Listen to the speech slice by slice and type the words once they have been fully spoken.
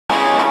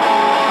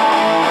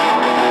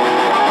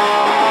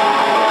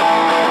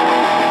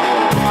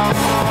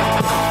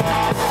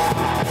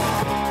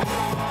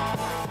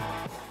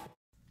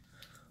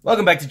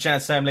Welcome back to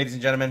Chance Time, ladies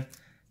and gentlemen.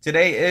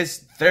 Today is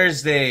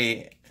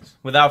Thursday.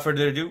 Without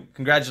further ado,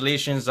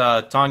 congratulations,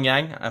 Tong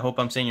Yang. I hope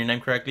I'm saying your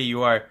name correctly.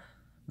 You are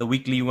the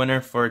weekly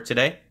winner for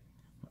today.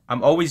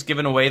 I'm always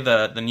giving away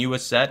the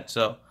newest set,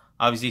 so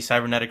obviously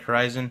Cybernetic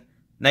Horizon.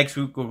 Next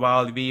week will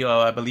probably be,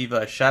 I believe,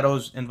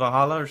 Shadows in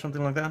Valhalla or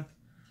something like that.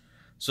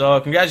 So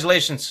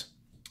congratulations.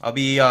 I'll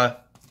be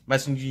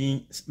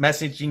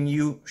messaging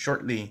you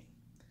shortly.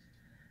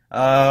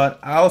 I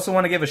also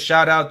want to give a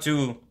shout out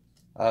to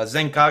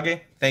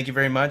Zenkage. Thank you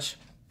very much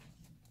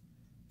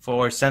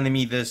for sending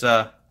me this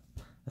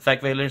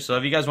effect veiler. So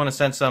if you guys want to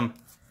send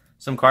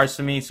some cards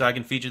to me so I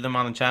can feature them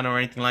on the channel or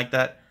anything like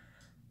that,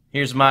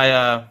 here's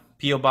my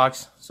P.O.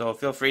 box. So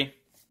feel free.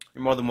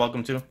 You're more than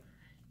welcome to.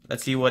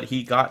 Let's see what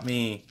he got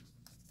me.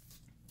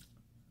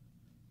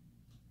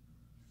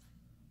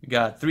 We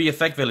got 3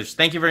 effect veilers.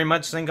 Thank you very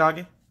much,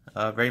 Zenkage.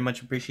 Very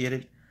much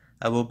appreciated.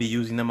 I will be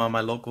using them on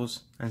my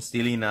locals and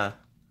stealing the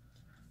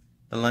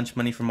lunch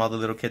money from all the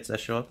little kids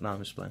that show up. No, I'm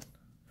just playing.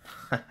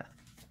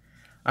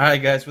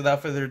 Alright guys,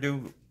 without further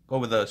ado, go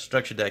with the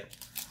structure deck.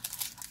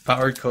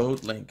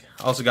 Powercode Link.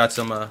 Also got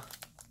some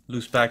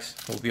loose packs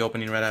we'll be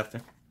opening right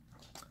after.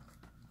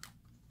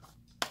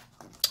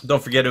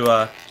 Don't forget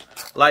to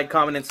like,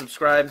 comment, and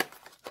subscribe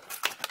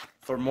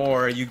for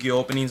more Yu-Gi-Oh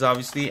openings,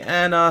 obviously,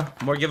 and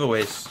more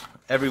giveaways.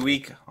 Every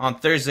week on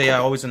Thursday I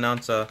always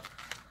announce a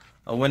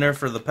winner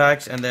for the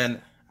packs, and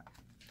then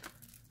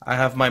I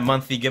have my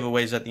monthly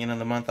giveaways at the end of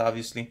the month,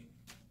 obviously.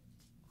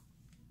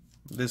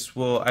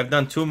 I've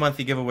done 2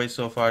 monthly giveaways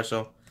so far,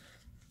 so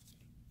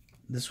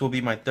this will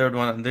be my 3rd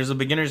one. There's a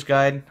beginner's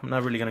guide. I'm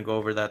not really going to go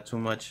over that too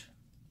much,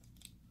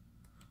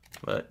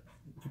 but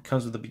it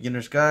comes with a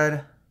beginner's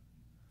guide.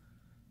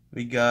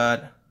 We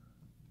got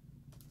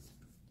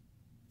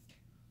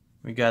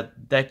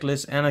deck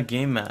list and a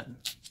game mat.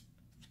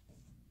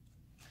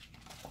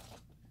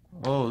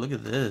 Oh, look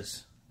at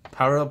this.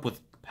 Power up with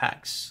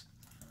packs.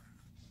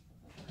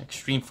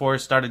 Extreme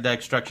Force, starter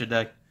deck, structure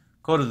deck.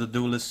 Go to the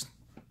duelist.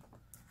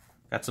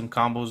 Got some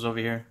combos over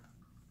here.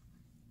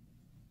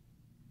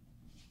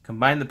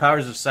 Combine the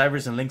powers of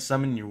Cybers and Link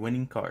summon your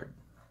winning card.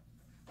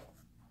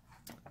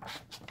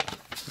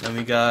 Then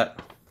we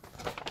got...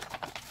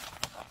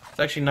 It's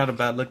actually not a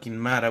bad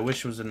looking mat. I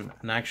wish it was an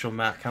actual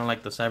mat, kind of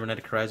like the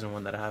Cybernetic Horizon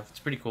one that I have. It's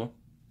pretty cool.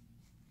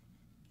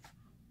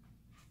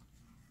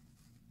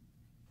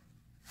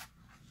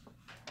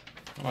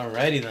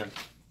 Alrighty then.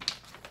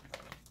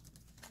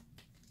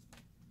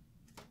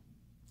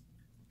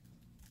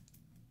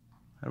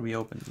 How do we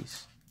open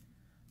these?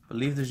 I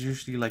believe there's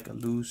usually like a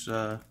loose,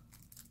 I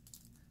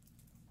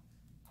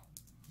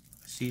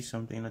see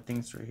something, I think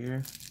it's right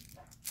here.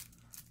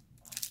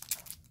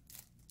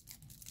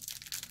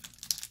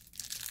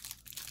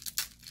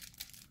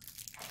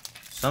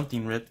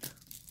 Something ripped.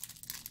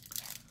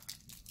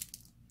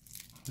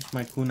 Where's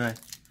my kunai?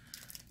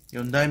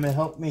 Yondaime,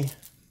 help me.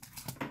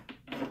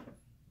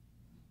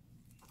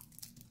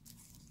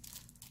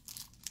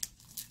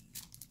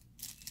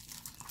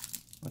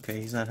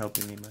 Okay, he's not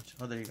helping me much.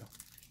 Oh, there you go.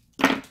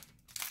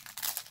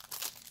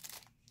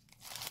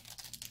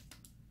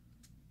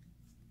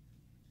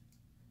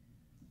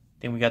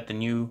 Then we got the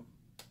new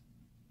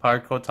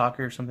Powercode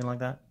Talker or something like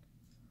that.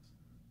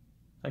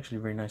 It's actually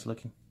very nice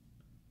looking.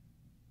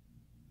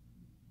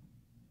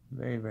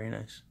 Very, very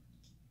nice.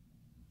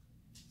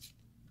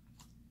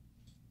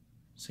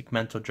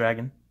 Segmental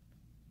Dragon.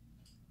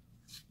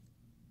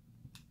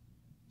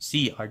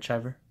 Sea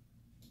Archiver.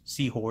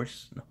 Sea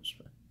Horse. No, it's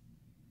fine.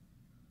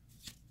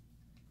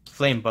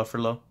 Flame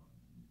Buffalo.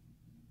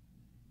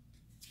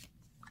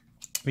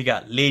 We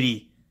got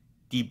Lady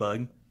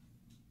Debug.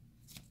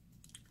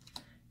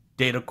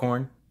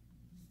 Datacorn.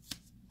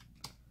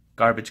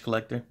 Garbage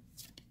Collector.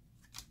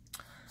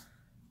 I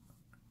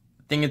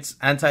think it's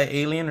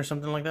Anti-Alien or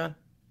something like that.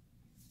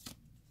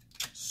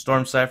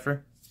 Storm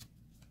Cipher.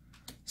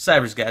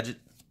 Cyber's Gadget.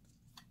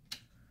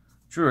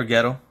 True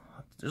Ghetto.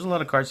 There's a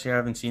lot of cards here I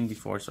haven't seen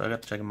before, so I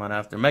got to check them out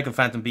after. Mega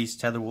Phantom Beast,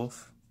 Tether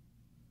Wolf.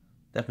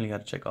 Definitely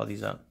got to check all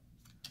these out.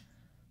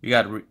 We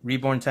got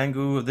Reborn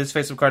Tengu. If this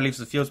face-up card leaves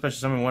the field, special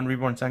summon 1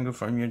 Reborn Tengu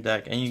from your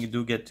deck. And you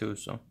do get 2,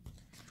 so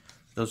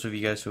those of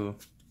you guys who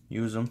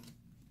use them.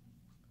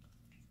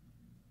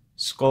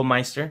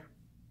 Skullmeister.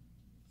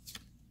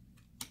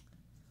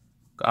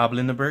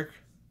 Goblinberg.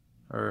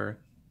 Or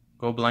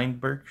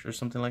Goblindberg or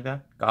something like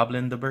that.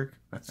 Goblinberg.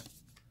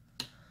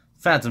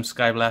 Phantom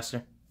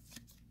Skyblaster.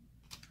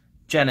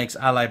 Gen X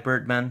Ally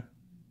Birdman.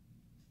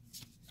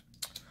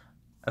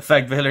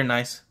 Effect Veiler,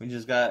 nice. We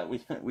just got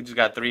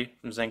 3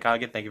 from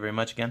Zenkage. Thank you very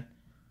much again.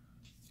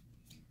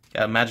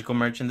 Got Magical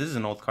Merchant. This is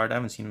an old card I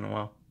haven't seen in a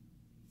while.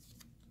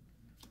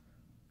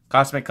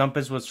 Cosmic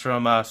Compass was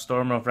from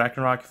Storm of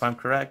Ragnarok, if I'm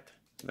correct.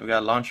 Then we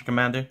got Launcher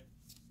Commander.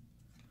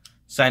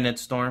 Signet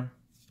Storm.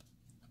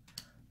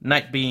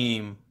 Night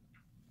Beam.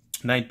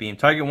 Night Beam.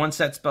 Target 1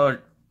 set spell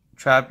or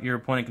trap your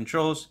opponent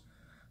controls.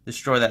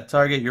 Destroy that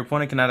target. Your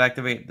opponent cannot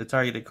activate the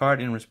targeted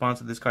card in response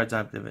to this card's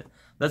activate.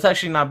 That's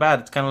actually not bad.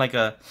 It's kind of like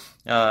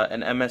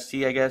an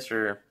MST, I guess,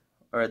 or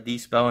a D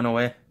spell in a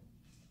way.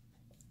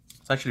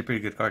 It's actually a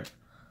pretty good card.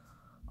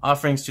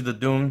 Offerings to the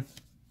Doom.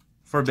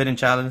 Forbidden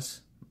Challenge.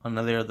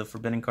 Another of the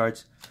forbidden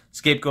cards.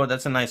 Scapegoat,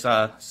 that's a nice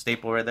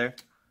staple right there.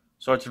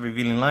 Swords of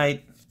Revealing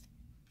Light.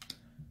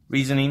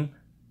 Reasoning.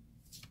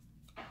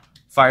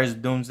 Fires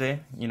Doomsday,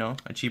 you know,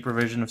 a cheaper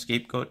version of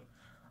Scapegoat.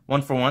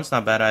 1 for 1's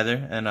not bad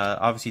either. And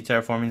obviously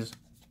Terraforming is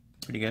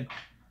pretty good.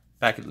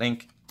 Powercode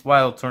Link.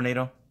 Wild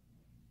Tornado.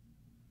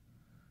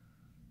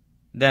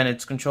 Then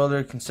its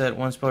controller can set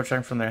 1 spell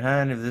track from their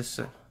hand if this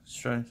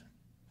destroys.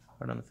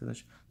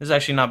 This is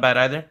actually not bad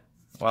either.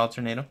 Wild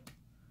Tornado.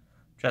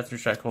 Trap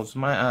Strike holds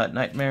my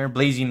Nightmare.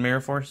 Blazing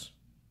Mirror Force.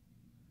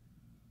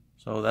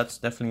 So that's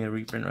definitely a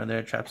reprint right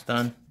there. Trap's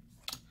done.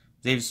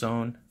 Zave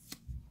Zone.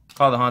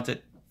 Call the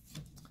Haunted.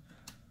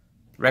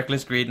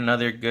 Reckless Greed,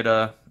 another good,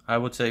 I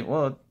would say,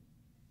 well,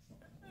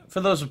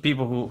 for those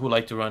people who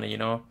like to run it, you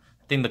know.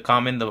 I think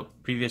the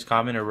previous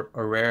common or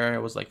rare,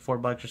 it was like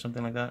 $4 or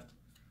something like that.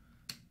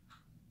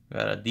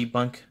 Got a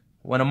Debunk.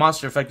 When a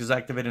monster effect is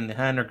activated in the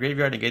hand or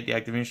graveyard, and get the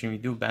activation, you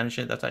do banish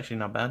it. That's actually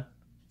not bad.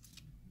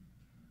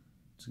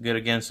 It's good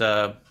against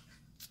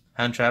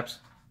hand traps.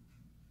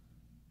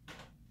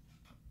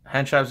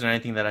 Hand traps are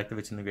anything that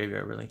activates in the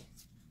graveyard, really.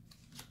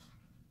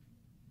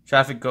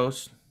 Traffic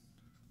Ghost.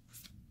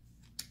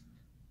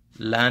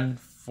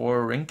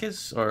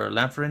 Lanforinchus or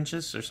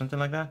Lanforinchus or something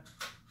like that.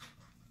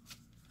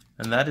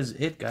 And that is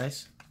it,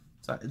 guys.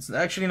 It's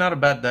actually not a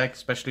bad deck,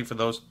 especially for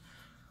those.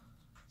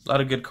 A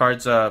lot of good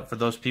cards for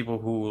those people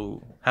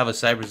who have a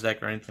Cybers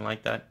deck or anything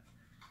like that.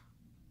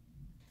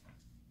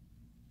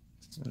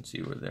 Let's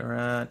see where they're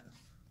at.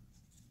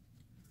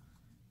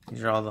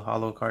 These are all the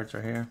hollow cards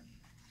right here.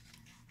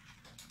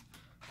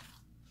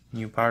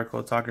 New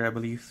Powercode Talker, I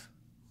believe.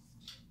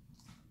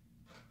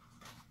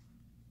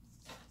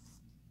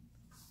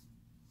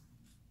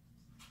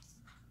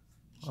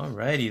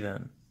 Alrighty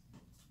then.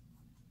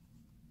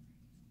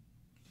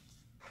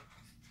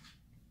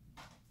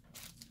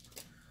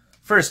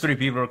 First 3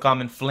 people to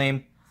comment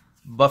Flame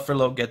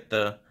Buffalo get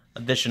the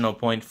additional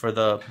point for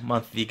the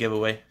monthly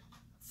giveaway.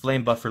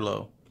 Flame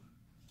Buffalo.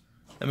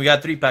 Then we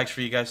got 3 packs for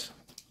you guys.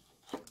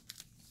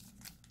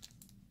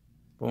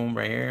 Boom,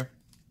 right here.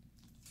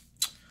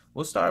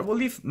 We'll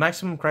leave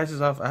Maximum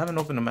Crisis off. I haven't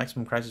opened a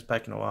Maximum Crisis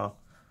pack in a while.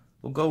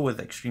 We'll go with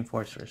Extreme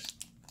Force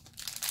first.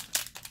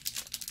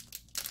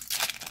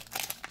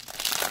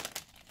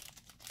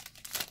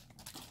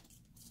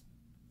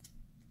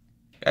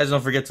 Guys,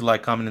 don't forget to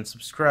like, comment, and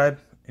subscribe.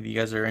 If you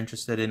guys are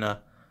interested in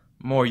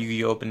more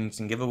Yu-Gi-Oh openings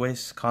and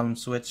giveaways, Column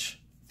Switch,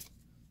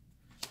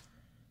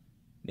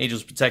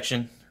 Angel's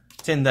Protection,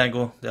 Tin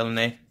Dangle,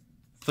 Delane,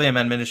 Flame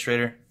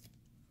Administrator,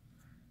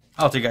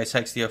 Altergeist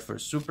Hextia for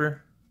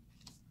Super.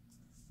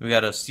 We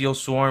got a Steel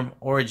Swarm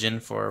Origin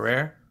for a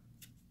rare,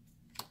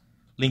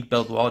 Link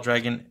Belt Wall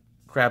Dragon,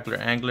 Grappler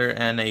Angler,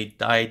 and a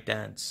Die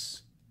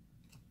Dance.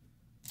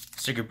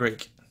 Sticker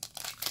Break.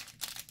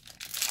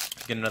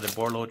 Get another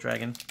Borlo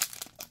Dragon.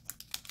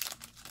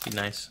 Be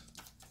nice.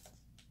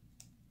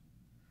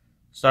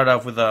 Start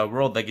off with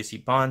World Legacy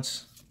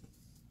Pawns,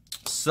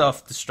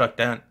 Self-Destruct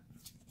Ant,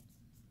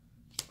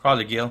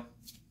 Crawler Gale.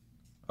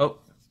 Oh,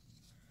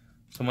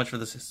 so much for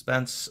the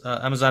suspense.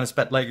 Amazon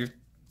Spet Liger,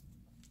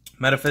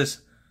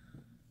 Metaphys,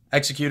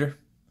 Executor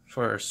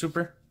for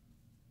Super,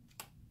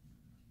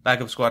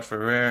 Backup Squad for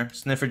Rare,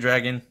 Sniffer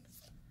Dragon,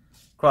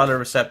 Crawler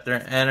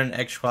Receptor, and an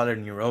X-Crawler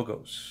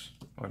Neurogos,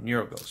 or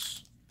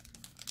Neurogos.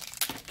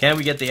 Can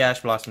we get the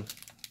Ash Blossom,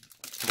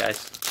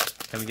 guys?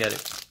 Can we get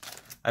it?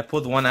 I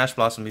pulled 1 Ash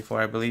Blossom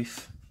before, I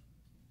believe.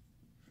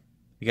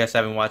 You guys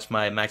haven't watched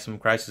my Maximum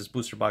Crisis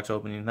booster box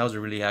opening. That was a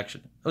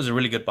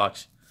really good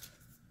box.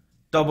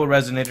 Double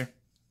Resonator,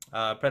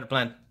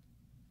 Predaplant,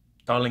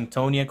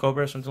 Darlingtonia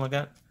Cobra, something like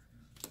that.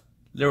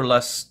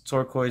 Lurelust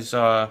Turquoise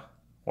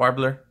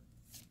Warbler.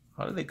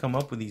 How did they come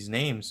up with these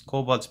names?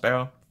 Cobalt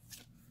Sparrow,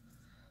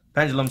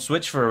 Pendulum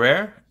Switch for a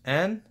rare,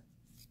 and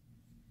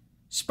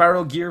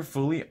Spiral Gear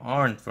Fully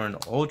Armed for an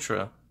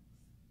Ultra.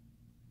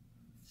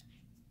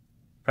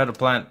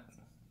 Predaplant,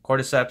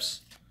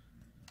 Cordyceps,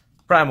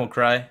 Primal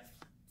Cry,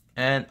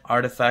 and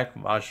Artifact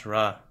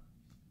Vajra.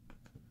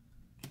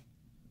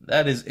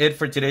 That is it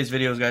for today's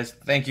videos, guys.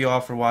 Thank you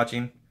all for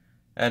watching.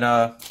 And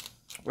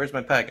where's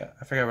my pack?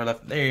 I forgot where I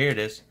left. There, here it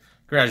is.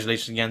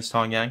 Congratulations again,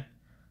 Tong Yang.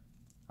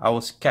 I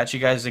will catch you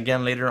guys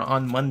again later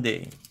on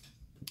Monday.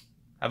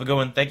 Have a good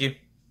one. Thank you.